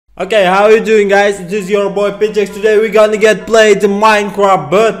Okay, how you doing, guys? It is your boy Pjx. Today we're gonna get played Minecraft,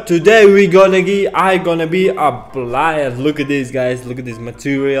 but today I gonna be a blind. Look at this, guys. Look at this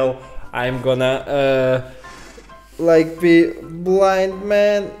material. I'm gonna like be blind,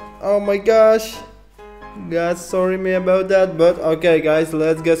 man. Oh my gosh. God, sorry me about that, but okay, guys,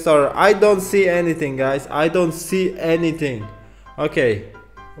 let's get started. I don't see anything, guys. I don't see anything. Okay,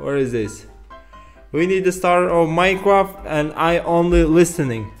 where is this? We need the start of Minecraft, and I only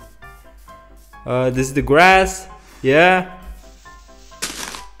listening. This is the grass. Yeah.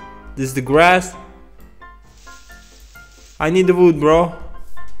 This is the grass. I need the wood, bro.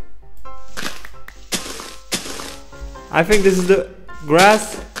 I think this is the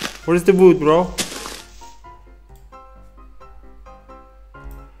grass. Where is the wood, bro?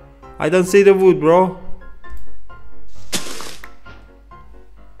 I don't see the wood, bro.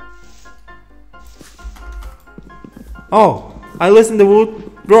 Oh, I listen to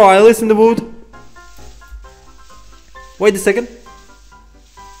wood. Bro, I listen to wood. Wait a second.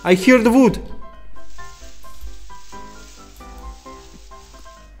 I hear the wood.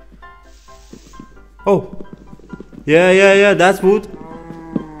 Oh. Yeah, that's wood.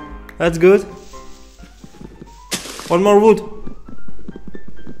 That's good. One more wood.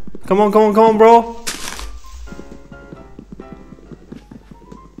 Come on, bro.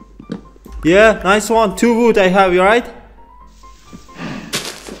 Yeah, nice one. 2 wood I have, you right?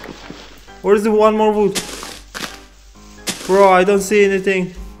 Where's the one more wood? Bro, I don't see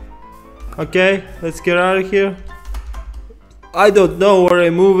anything. Okay, let's get out of here. I don't know where I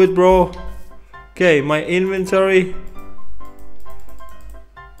move it, bro. Okay, my inventory.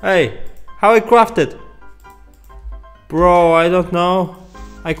 Hey, how I craft it? Bro, I don't know.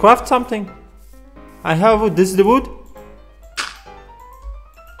 I craft something. I have wood. This is the wood?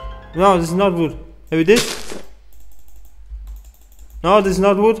 No, this is not wood. Maybe this? No, this is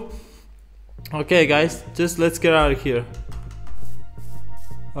not wood. Okay, guys, just let's get out of here.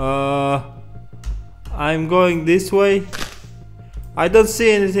 I'm going this way. I don't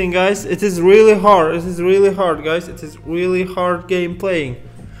see anything, guys. It is really hard. It is really hard, guys. It is really hard game playing.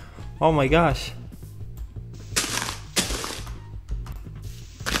 Oh my gosh.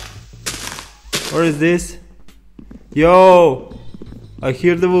 Where is this? Yo, I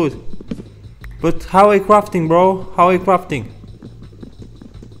hear the wood. But how I crafting, bro? How I crafting?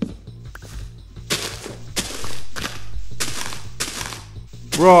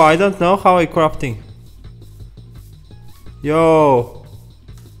 Bro, I don't know how I crafting. Yo.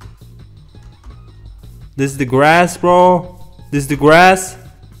 This is the grass, bro. This is the grass.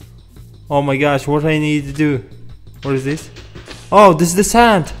 Oh my gosh, what I need to do? What is this? Oh, this is the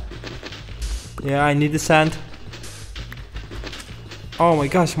sand. Yeah, I need the sand. Oh my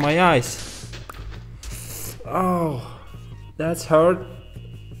gosh, my eyes. Oh, that's hard.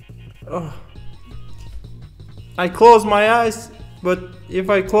 Oh. I close my eyes, but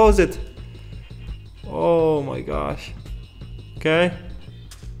if I close it, oh my gosh. Okay.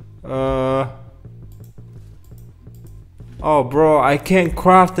 Oh, bro, I can't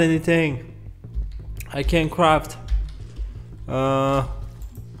craft anything. I can't craft. What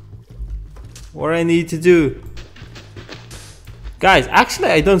I need to do, guys?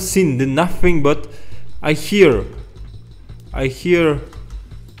 Actually, I don't see nothing, but I hear.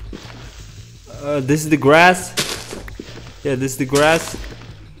 This is the grass. Yeah, this is the grass.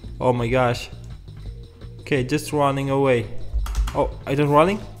 Oh my gosh. Okay, just running away. Oh, I don't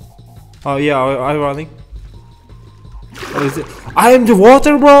running? Oh yeah, I'm running. What is it? I am the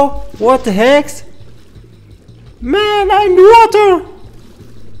water, bro. What the heck? Man, I'm the water.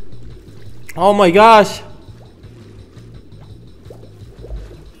 Oh my gosh.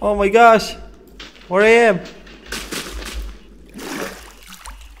 Oh my gosh. Where I am?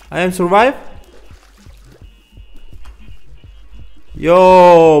 I am survive?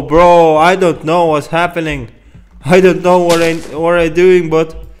 Yo, bro, I don't know what's happening. I don't know what I'm doing,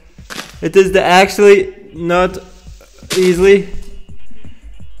 but it is actually not easily.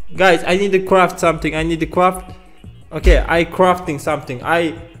 Guys, I need to craft something. I need to craft. Okay, I crafting something.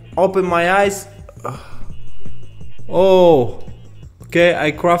 I open my eyes. Oh, okay.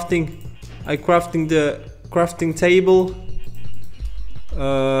 I crafting the crafting table.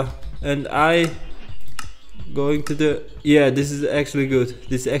 And I going to the, yeah, this is actually good.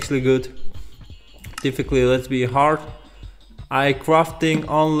 This is actually good. Typically, let's be hard. I crafting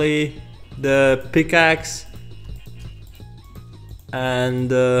only the pickaxe, and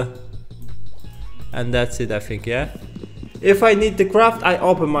that's it, I think. Yeah. If I need to craft, I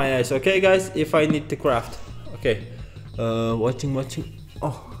open my eyes. Okay, guys. If I need to craft. Okay. Watching.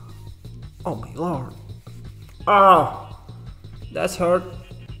 Oh my lord. Ah, that's hard.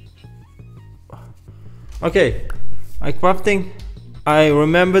 Okay, I crafting. I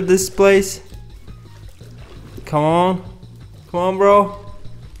remember this place. Come on, bro.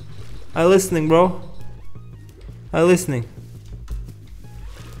 I listening, bro. I listening.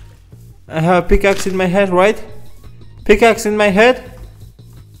 I have a pickaxe in my head, right? Pickaxe in my head.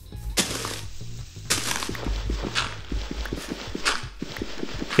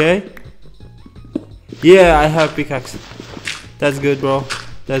 Okay. Yeah, I have pickaxe. That's good, bro.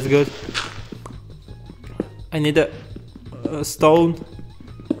 That's good. I need a stone.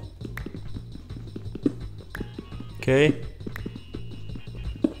 Okay.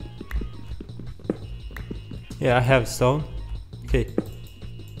 Yeah, I have stone. Okay.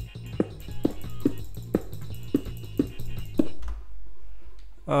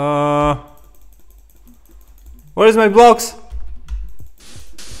 Where's my blocks?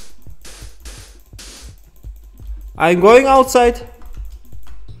 I'm going outside.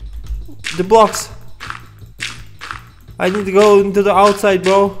 The blocks. I need to go into the outside,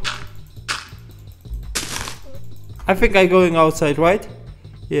 bro. I think I'm going outside, right?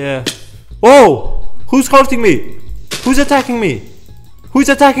 Yeah. Whoa! Who's hurting me? Who's attacking me? Who's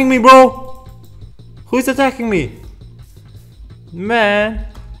attacking me, bro? Who's attacking me? Man.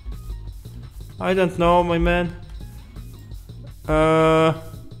 I don't know, my man.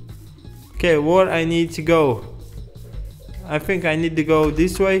 Okay, where I need to go? I think I need to go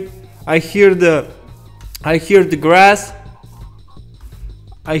this way. I hear the grass.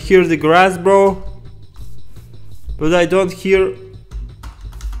 I hear the grass, bro. But I don't hear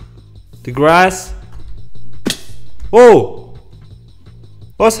the grass. Oh!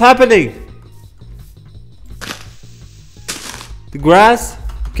 What's happening? The grass?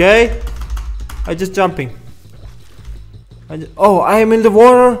 Okay. I just jumping. Oh, I am in the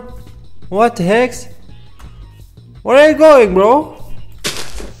water. What the heck? Where are you going, bro?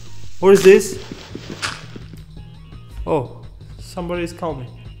 What is this? Oh, somebody's calling.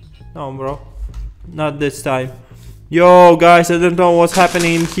 No, bro. Not this time. Yo, guys, I don't know what's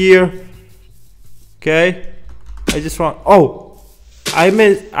happening here. Okay. I just want. Oh,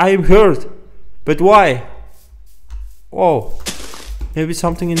 I'm hurt. But why? Oh, maybe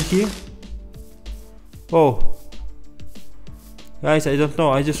something in here. Oh, guys, I don't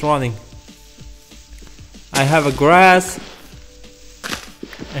know. I just running. I have a grass.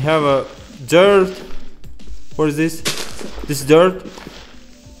 I have a dirt. What is this? This dirt.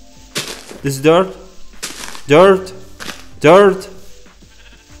 This dirt. Dirt. Dirt.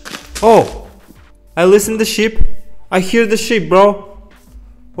 Oh, I listen to the sheep. I hear the sheep, bro.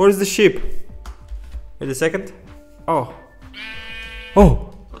 Where is the sheep? Wait a second. Oh.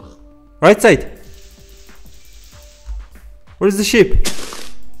 Oh. Right side. Where's the sheep?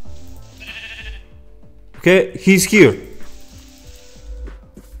 Okay, he's here.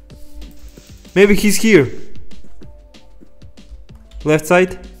 Maybe he's here. Left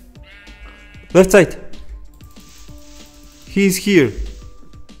side. Left side. He's here.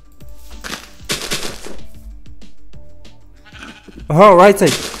 Oh, right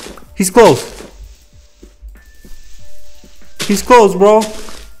side. He's close. He's close, bro.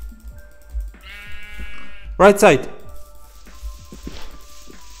 Right side.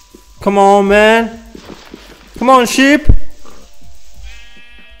 Come on, man. Come on, sheep.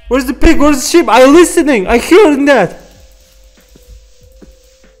 Where's the pig? Where's the sheep? I'm listening. I hearing that.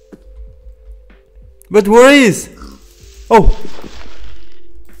 But where is? Oh.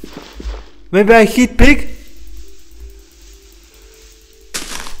 Maybe I hit pig?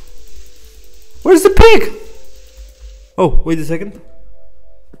 Where's the pig? Oh, wait a second.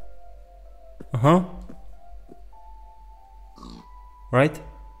 Uh-huh. Right?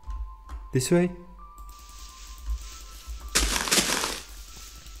 This way?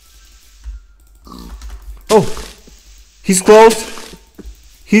 Oh! He's close!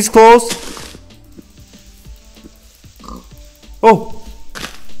 He's close! Oh!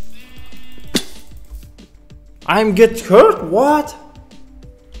 I'm get hurt? What?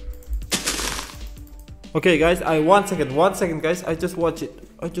 Okay, guys, one second, guys. I just watch it.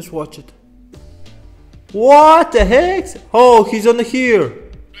 What the heck? Oh, he's on here.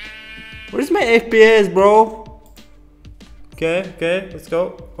 Where's my FPS, bro? Okay, let's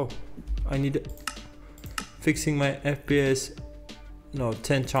go. Oh, I need fixing my FPS. No,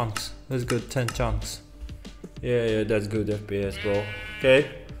 10 chunks. That's good, 10 chunks. Yeah, that's good FPS, bro.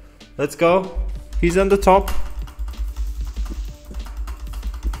 Okay, let's go. He's on the top.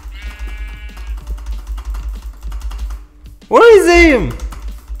 Where is him?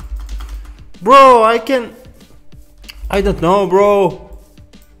 Bro, I don't know, bro.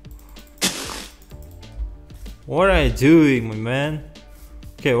 What are you doing, my man?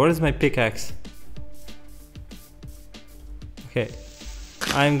 Okay, what is my pickaxe? Okay,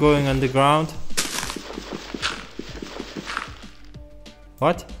 I'm going underground.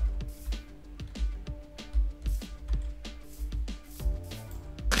 What?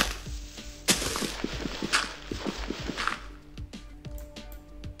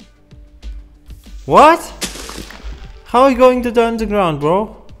 What? How are you going to the underground,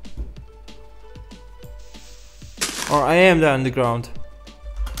 bro? Or I am the underground.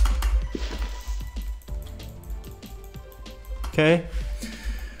 Okay.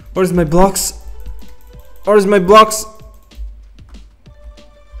 Where's my blocks? Where's my blocks?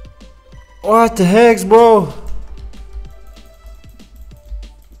 What the heck, bro?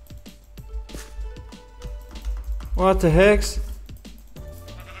 What the heck?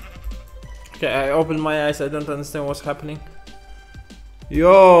 Okay, I opened my eyes. I don't understand what's happening.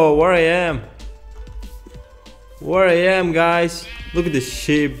 Yo, where I am? Where I am, guys? Look at this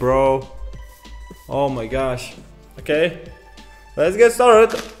shit, bro. Oh my gosh. Okay, let's get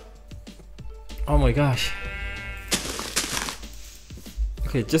started. Oh my gosh.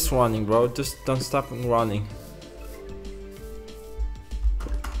 Okay, just running, bro. Just don't stop running.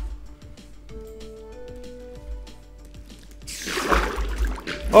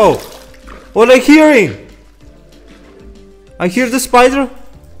 Oh, what am I hearing? I hear the spider.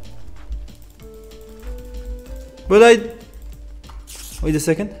 But wait a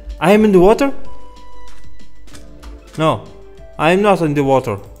second. I am in the water? No, I am not in the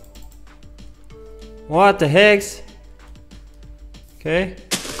water. What the heck? Okay.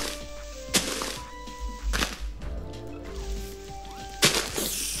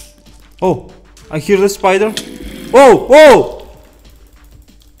 Oh, I hear the spider. Whoa, whoa!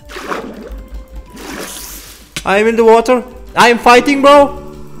 I am in the water. I am fighting, bro.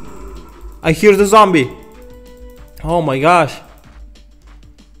 I hear the zombie. Oh my gosh.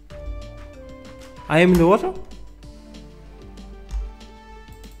 I am in the water?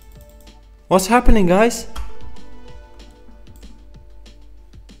 What's happening, guys?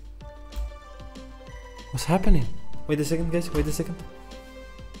 What's happening? Wait a second, guys. Wait a second.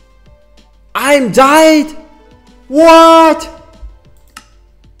 I'm died. What?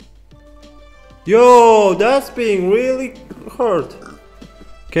 Yo, that's being really hurt.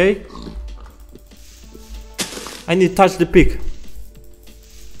 Okay. I need to touch the pig.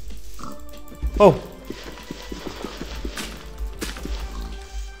 Oh.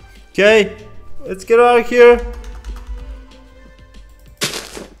 Okay. Let's get out of here.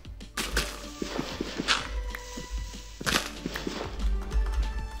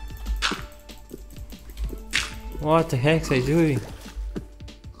 What the heck are you doing?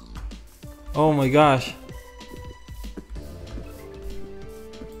 Oh my gosh.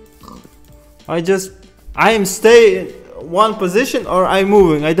 I am staying in one position or I'm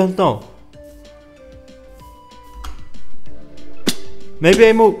moving, I don't know. Maybe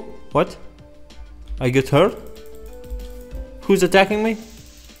I move. What? I get hurt? Who's attacking me?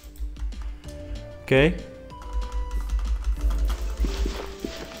 Okay.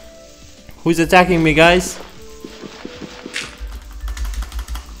 Who's attacking me, guys?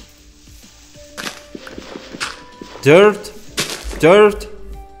 Dirt? Dirt?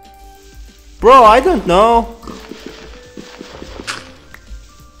 Bro, I don't know.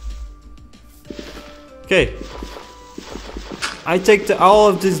 Okay. I take all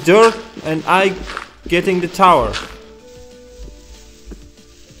of this dirt and I getting the tower.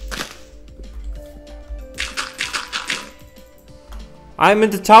 I'm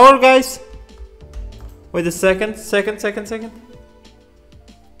in the tower, guys. Wait a second. Second.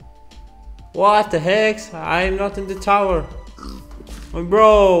 What the heck? I'm not in the tower. Oh,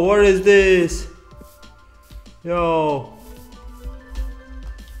 bro, what is this? Yo.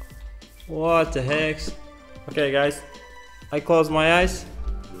 What the heck? Okay, guys. I close my eyes.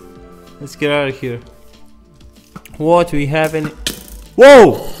 Let's get out of here. What we have in...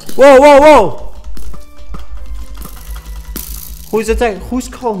 Whoa! Whoa! Who's attacking? Who's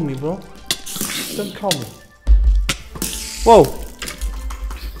calling me, bro? Don't call me. Whoa!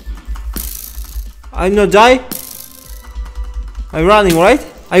 I'm not die. I'm running, right?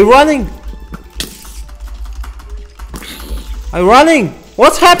 I'm running.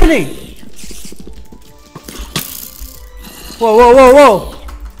 What's happening? Whoa.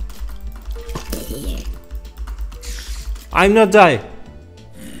 I'm not die.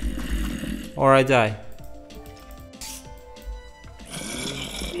 Or I die.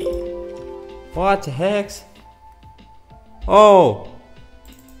 What the heck? Oh.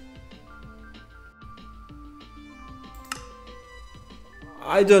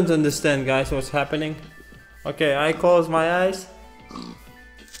 I don't understand, guys, what's happening. Okay, I close my eyes.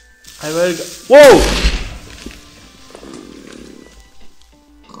 I will go. Whoa!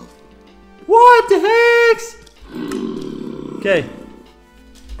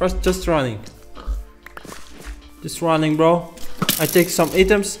 Just running. Just running, bro. I take some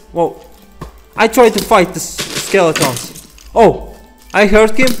items. Whoa. I try to fight the skeletons. Oh, I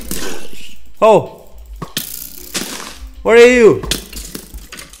hurt him. Oh. Where are you?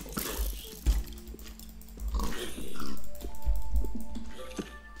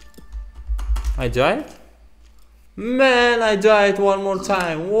 I died? Man, I died one more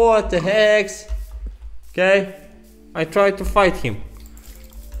time. What the heck? Okay. I tried to fight him.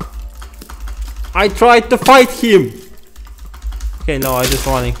 I tried to fight him. Okay, no, I just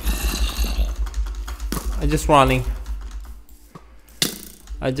running. I just running.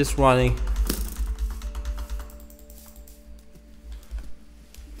 I just running.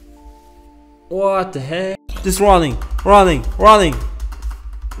 What the heck? Just running, running, running.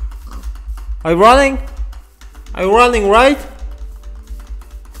 I running? I running, right?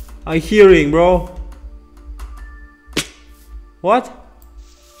 I hearing, bro. What?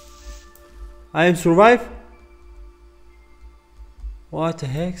 I am survive? What the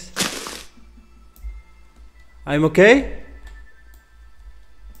heck? I'm okay?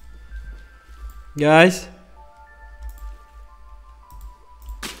 Guys?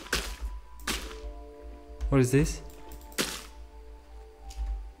 What is this?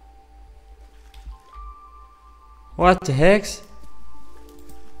 What the heck?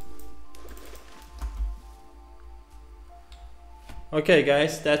 Okay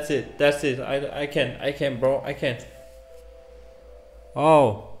guys, that's it. That's it. I can't bro. I can't.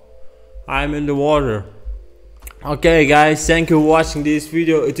 Oh, I'm in the water. Okay guys, thank you for watching this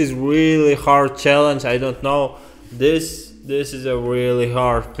video. It is really hard challenge. I don't know. This is a really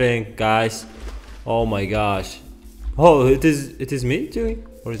hard thing, guys. Oh my gosh. Oh, it is me doing?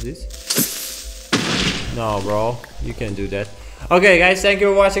 What is this? No, bro, you can't do that. Okay guys, thank you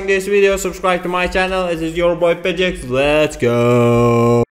for watching this video. Subscribe to my channel. This is your boy Pidgex. Let's go.